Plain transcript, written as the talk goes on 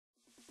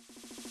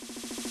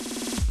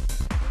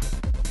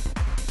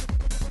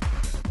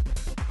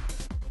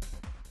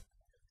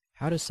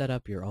How to set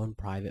up your own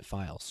private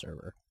file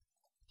server.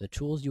 The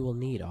tools you will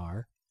need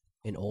are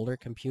an older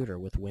computer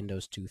with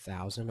Windows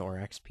 2000 or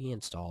XP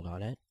installed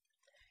on it,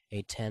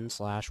 a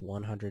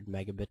 10/100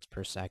 megabits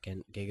per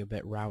second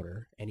gigabit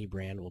router, any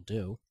brand will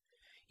do,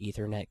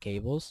 Ethernet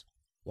cables,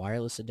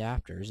 wireless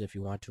adapters if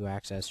you want to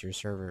access your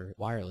server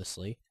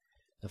wirelessly,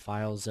 the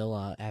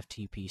FileZilla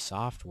FTP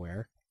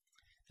software,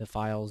 the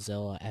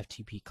FileZilla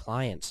FTP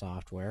client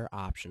software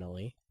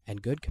optionally,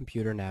 and good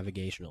computer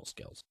navigational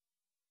skills.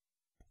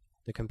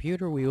 The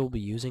computer we will be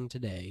using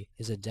today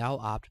is a Dell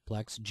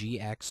Optiplex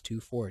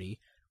GX240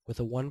 with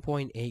a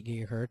 1.8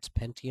 GHz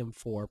Pentium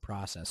 4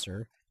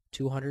 processor,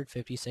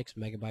 256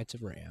 megabytes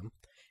of RAM,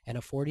 and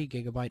a 40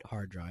 gigabyte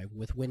hard drive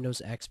with Windows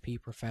XP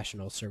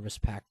Professional Service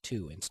Pack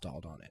 2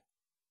 installed on it.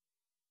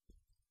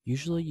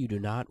 Usually you do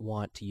not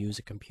want to use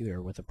a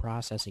computer with a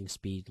processing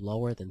speed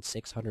lower than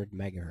 600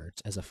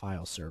 MHz as a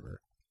file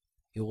server.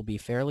 It will be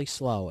fairly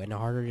slow and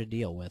harder to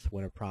deal with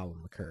when a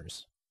problem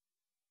occurs.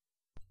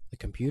 The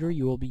computer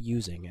you will be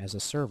using as a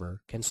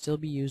server can still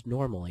be used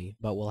normally,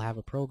 but will have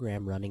a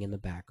program running in the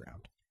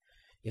background.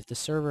 If the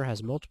server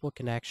has multiple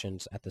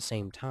connections at the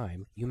same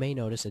time, you may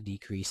notice a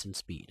decrease in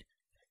speed.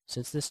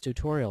 Since this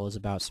tutorial is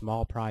about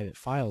small private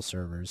file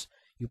servers,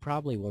 you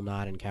probably will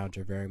not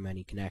encounter very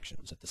many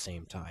connections at the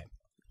same time.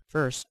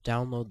 First,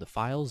 download the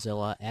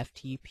FileZilla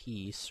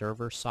FTP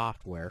server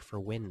software for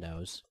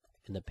Windows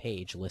in the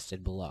page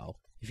listed below.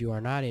 If you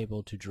are not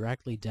able to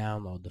directly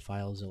download the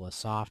FileZilla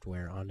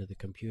software onto the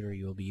computer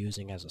you will be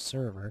using as a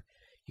server,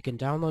 you can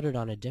download it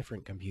on a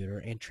different computer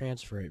and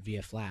transfer it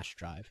via flash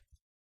drive.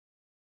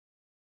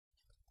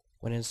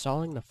 When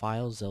installing the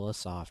FileZilla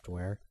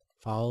software,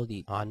 follow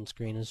the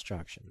on-screen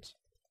instructions.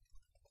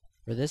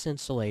 For this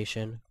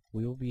installation,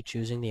 we will be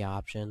choosing the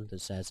option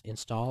that says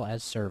Install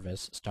as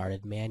Service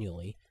started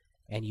manually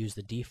and use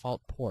the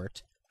default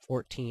port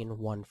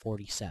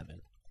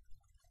 14147.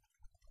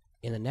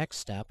 In the next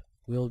step,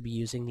 we will be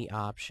using the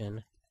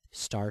option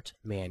Start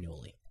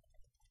Manually,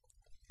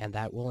 and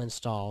that will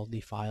install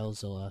the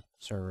FileZilla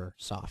server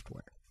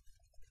software.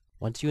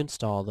 Once you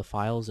install the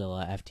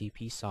FileZilla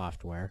FTP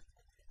software,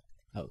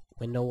 a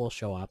window will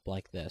show up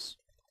like this.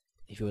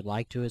 If you would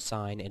like to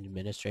assign an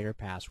administrator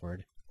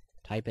password,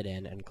 type it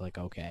in and click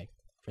OK.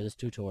 For this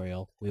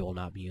tutorial, we will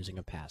not be using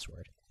a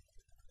password.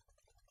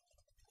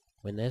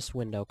 When this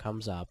window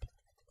comes up,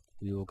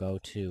 we will go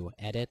to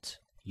Edit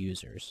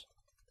Users.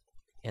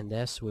 In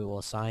this, we will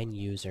assign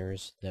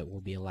users that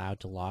will be allowed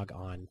to log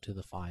on to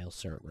the file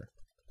server.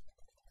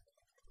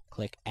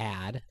 Click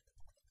Add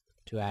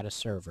to add a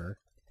server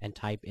and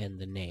type in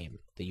the name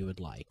that you would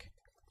like.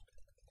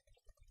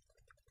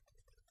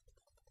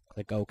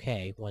 Click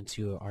OK once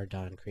you are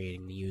done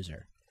creating the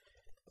user.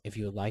 If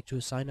you would like to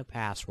assign a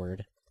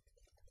password,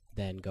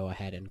 then go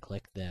ahead and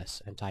click this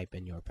and type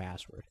in your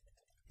password.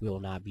 We will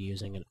not be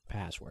using a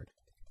password.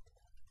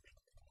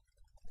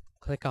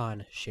 Click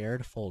on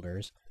Shared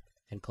Folders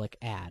and click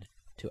Add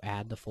to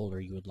add the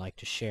folder you would like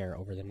to share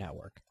over the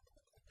network.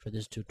 For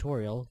this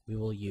tutorial, we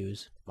will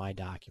use My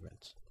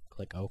Documents.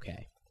 Click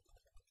OK.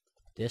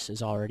 This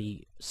is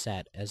already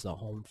set as the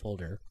home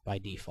folder by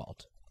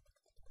default.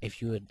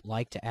 If you would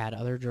like to add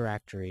other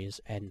directories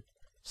and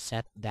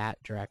set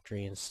that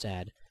directory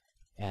instead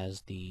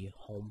as the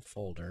home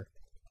folder,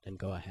 then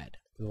go ahead.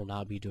 We will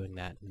not be doing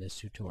that in this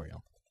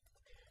tutorial.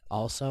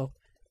 Also,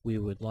 we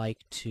would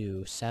like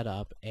to set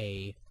up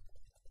a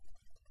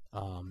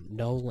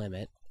no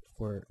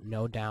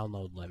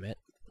download limit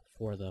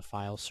for the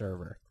file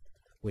server,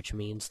 which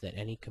means that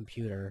any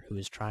computer who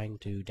is trying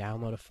to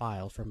download a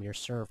file from your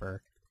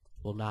server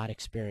will not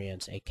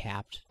experience a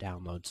capped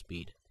download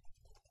speed.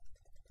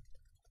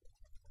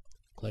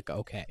 Click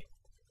OK.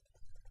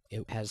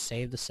 It has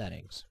saved the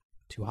settings.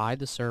 To hide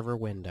the server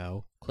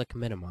window, click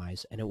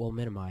Minimize and it will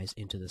minimize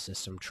into the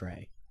system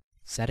tray.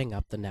 Setting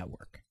up the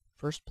network.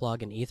 First,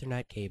 plug an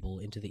Ethernet cable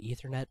into the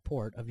Ethernet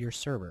port of your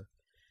server.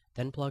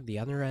 Then plug the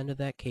other end of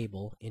that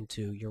cable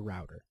into your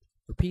router.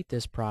 Repeat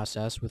this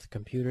process with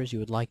computers you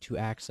would like to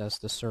access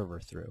the server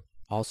through,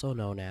 also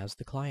known as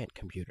the client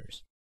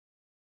computers.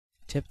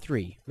 Tip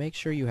 3. Make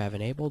sure you have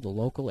enabled the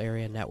local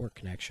area network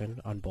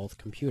connection on both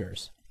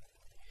computers.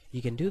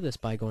 You can do this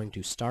by going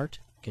to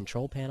Start,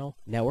 Control Panel,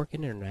 Network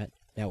and Internet,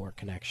 Network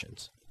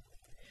Connections.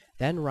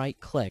 Then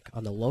right-click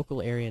on the local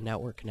area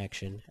network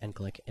connection and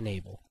click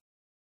Enable.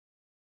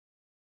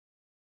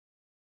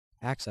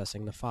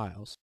 Accessing the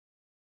files.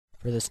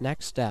 For this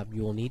next step,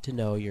 you will need to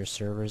know your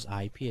server's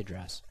IP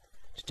address.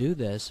 To do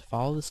this,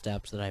 follow the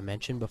steps that I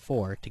mentioned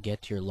before to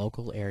get to your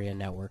local area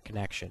network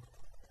connection.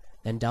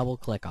 Then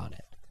double-click on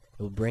it.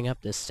 It will bring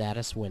up this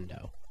status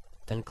window.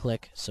 Then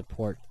click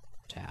Support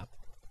tab.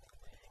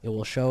 It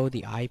will show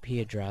the IP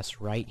address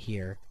right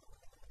here,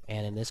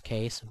 and in this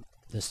case,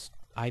 this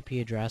IP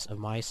address of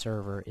my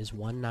server is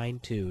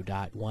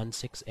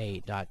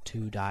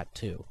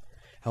 192.168.2.2.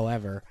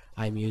 However,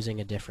 I'm using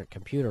a different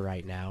computer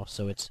right now,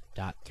 so it's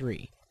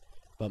 .3.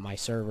 But my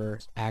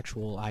server's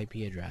actual IP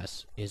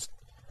address is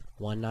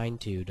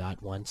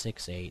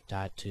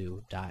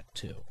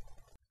 192.168.2.2.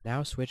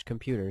 Now switch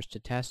computers to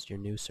test your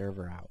new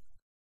server out.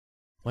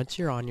 Once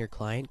you're on your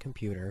client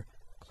computer,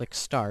 click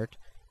Start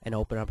and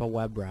open up a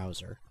web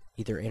browser,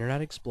 either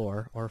Internet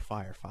Explorer or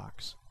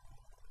Firefox.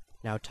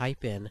 Now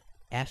type in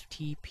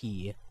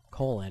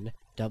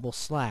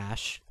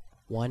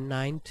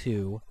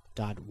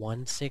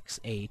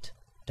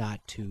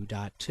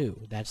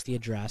ftp:/192.168.2.2. That's the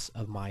address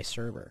of my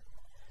server.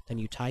 Then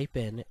you type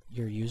in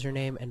your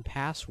username and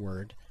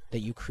password that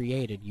you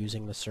created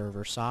using the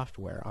server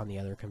software on the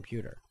other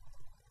computer.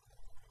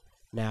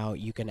 Now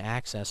you can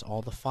access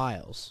all the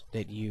files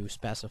that you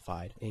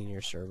specified in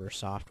your server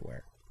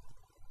software.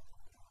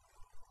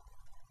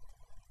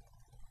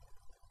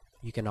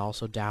 You can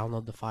also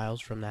download the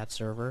files from that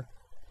server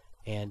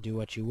and do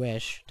what you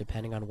wish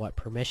depending on what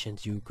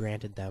permissions you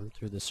granted them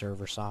through the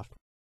server software.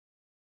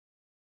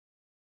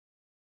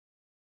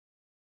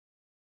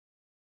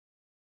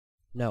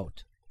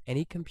 Note: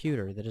 any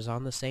computer that is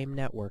on the same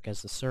network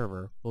as the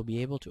server will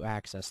be able to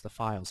access the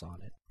files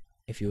on it.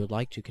 If you would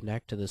like to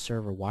connect to the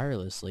server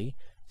wirelessly,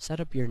 set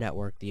up your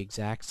network the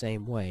exact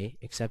same way,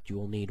 except you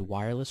will need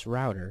wireless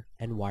router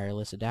and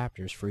wireless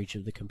adapters for each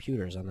of the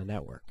computers on the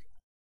network.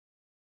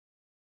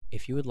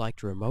 If you would like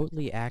to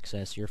remotely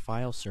access your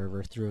file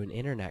server through an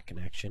internet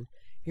connection,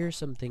 here are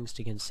some things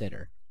to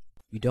consider.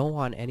 You don't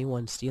want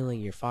anyone stealing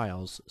your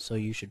files, so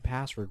you should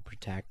password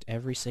protect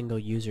every single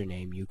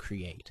username you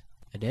create.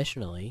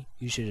 Additionally,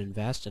 you should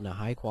invest in a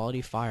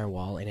high-quality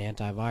firewall and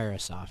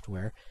antivirus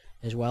software,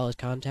 as well as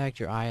contact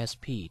your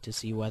ISP to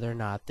see whether or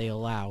not they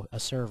allow a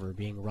server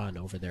being run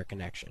over their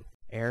connection.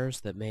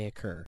 Errors that may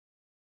occur.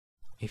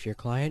 If your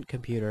client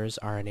computers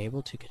are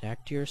unable to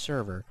connect to your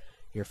server,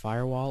 your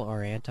firewall or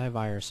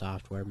antivirus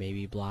software may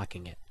be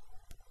blocking it.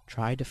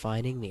 Try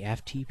defining the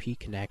FTP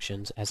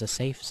connections as a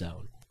safe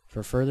zone.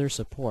 For further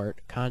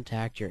support,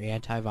 contact your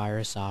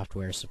antivirus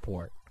software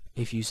support.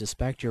 If you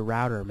suspect your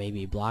router may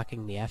be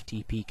blocking the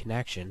FTP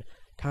connection,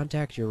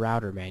 contact your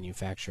router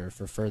manufacturer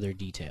for further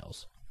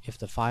details. If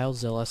the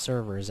FileZilla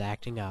server is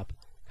acting up,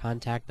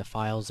 contact the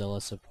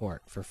FileZilla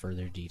support for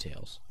further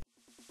details.